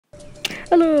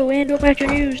Hello, and welcome back to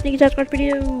our new Sneaky Sasquatch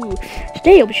video.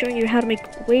 Today I'll be showing you how to make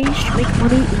ways to make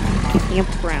money in the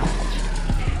campground.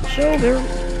 So there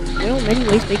are many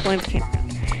ways to make money in the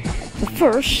campground. The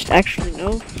first, actually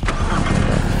no,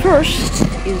 the first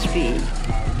is the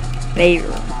bear.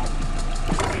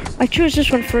 I chose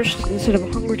this one first instead of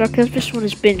a hungry duck because this one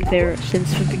has been there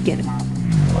since the beginning.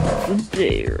 The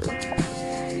bear.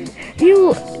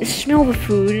 He'll smell the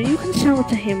food and you can sell it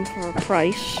to him for a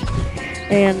price.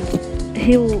 And if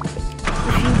you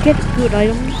get good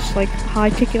items, like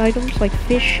high-ticket items, like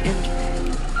fish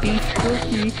and beef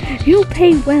jerky, he'll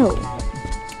pay well.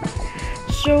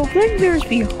 So then there's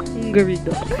the hungry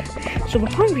duck. So the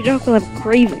hungry duck will have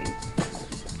craving,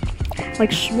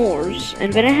 like s'mores,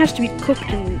 and then it has to be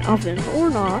cooked in an oven, or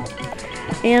not,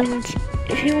 and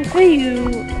he'll pay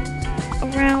you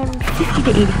around 50 to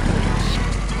 80 coins.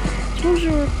 So those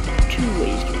are two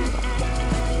ways to do that.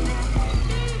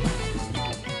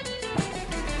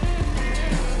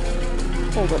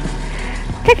 Hold up.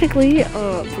 Technically,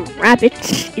 the rabbit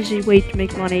is a way to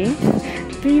make money,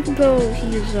 but even though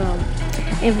he is,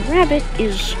 and the rabbit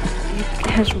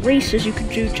has races you can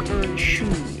do to earn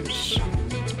shoes.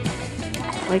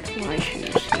 Like my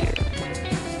shoes here.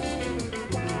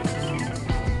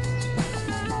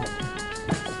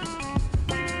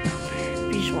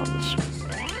 These ones.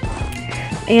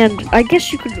 And I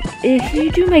guess you could, if you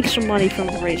do make some money from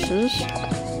the races.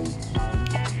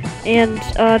 And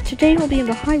today we'll be in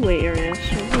the highway area,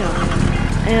 so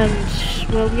yeah.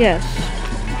 And, well, yes.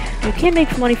 You can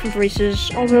make money from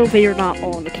races, although they are not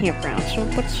all in the campground, so,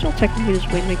 but still technically there's a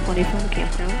way to make money from the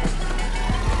campground.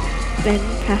 Then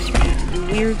pass the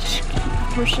weird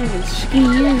person in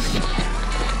skis.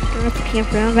 They're at the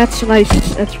campground. That's nice.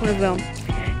 That's one of the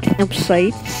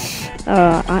campsites.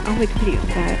 I'll make a video of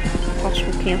that.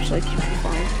 Possible campsites you can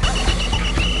find.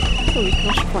 Oh, we can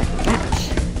also find that.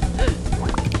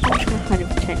 Kind of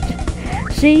tent.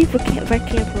 See, that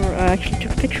camper actually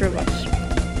took a picture of us.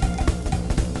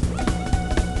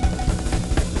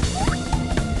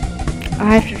 I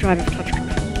have to drive with touch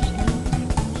controls now.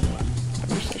 At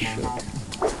least I should.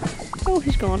 Oh,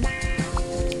 he's gone.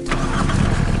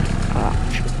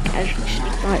 Should casually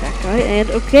sneak by that guy. And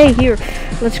okay, here,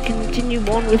 let's continue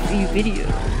on with the video.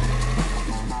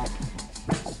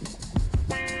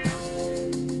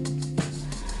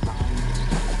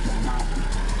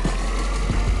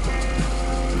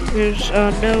 There's,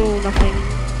 nothing in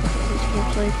these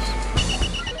campsites.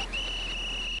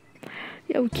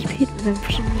 Yeah, we keep hitting them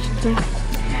for some reason.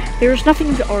 There's nothing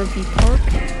in the RV park,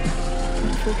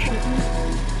 unfortunately.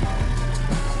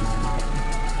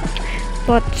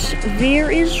 But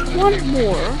there is one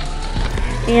more,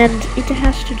 and it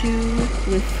has to do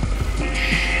with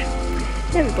fish.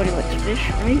 Everybody likes fish,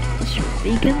 right? Unless you're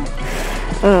vegan,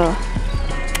 or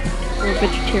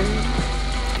vegetarian.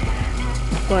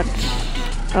 But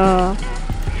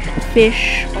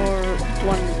fish are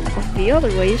one of the other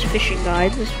ways, fishing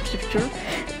guides, this picture,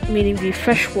 meaning the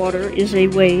freshwater is a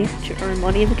way to earn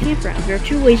money in the campground. There are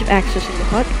two ways of accessing the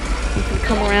hut. You can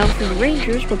come around through the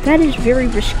rangers, but that is very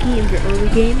risky in the early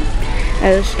game,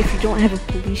 as if you don't have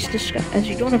a police disguise, as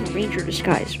you don't have a ranger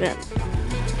disguise, then.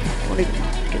 I won't even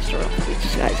get started on police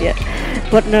disguise yet.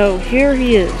 But no, here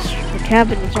he is. The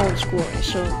cabin is all in its glory,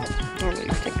 so normally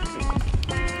you take.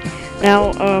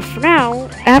 Now, for now,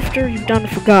 after you've done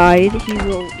the guide, he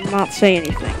will not say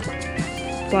anything.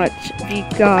 But the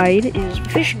guide is a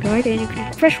fishing guide, and you can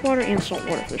get freshwater and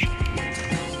saltwater fish.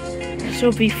 So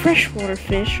the freshwater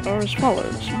fish are as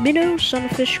follows: minnow,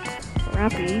 sunfish,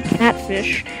 crappie,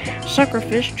 catfish,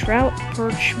 suckerfish, trout,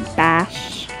 perch,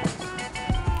 bass,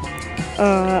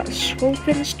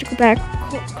 sculpin, stickleback,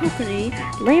 kokanee,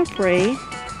 lamprey,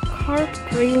 carp,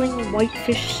 grayling,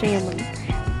 whitefish, salmon,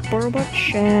 burbot,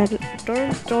 shad,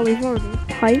 dolly varden,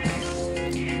 pike,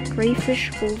 crayfish,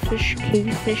 goldfish,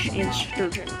 cavefish, and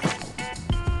sturgeon.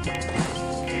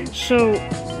 So,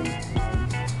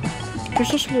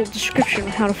 there's also a little description on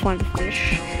how to find the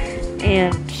fish,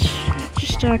 and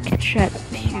just catch that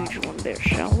huge one there,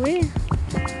 shall we?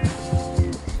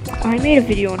 I made a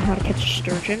video on how to catch a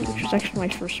sturgeon, which was actually my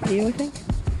first video, I think.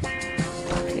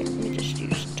 Okay, let me just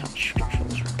use touch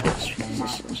controls for this,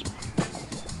 because this is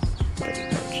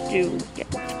do get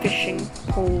fishing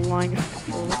pole line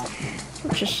control.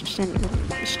 We'll just send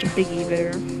Mr. Biggie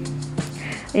there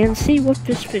and see what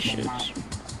this fish is.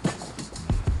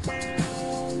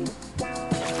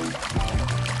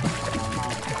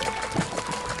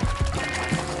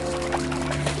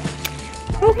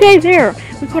 Okay, there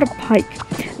we caught a pike.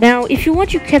 Now, if you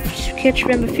want to catch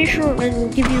them, the fisherman will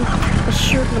give you a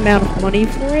certain amount of money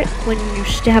for it when you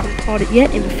still haven't caught it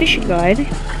yet in the fishing guide.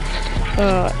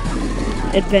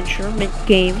 adventure,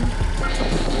 game,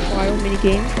 trial, mini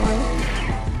game,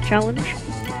 challenge.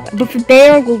 But for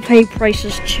there, we'll pay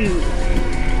prices too.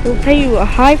 We'll pay you a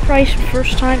high price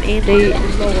first time and a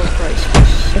lower price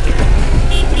second time.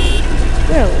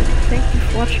 Well, thank you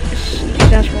for watching this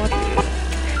Sasquatch.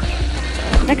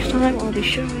 Next time, I'll be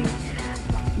showing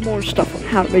more stuff on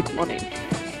how to make money.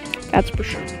 That's for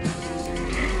sure.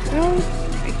 Well,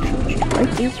 make sure you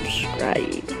like and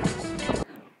subscribe.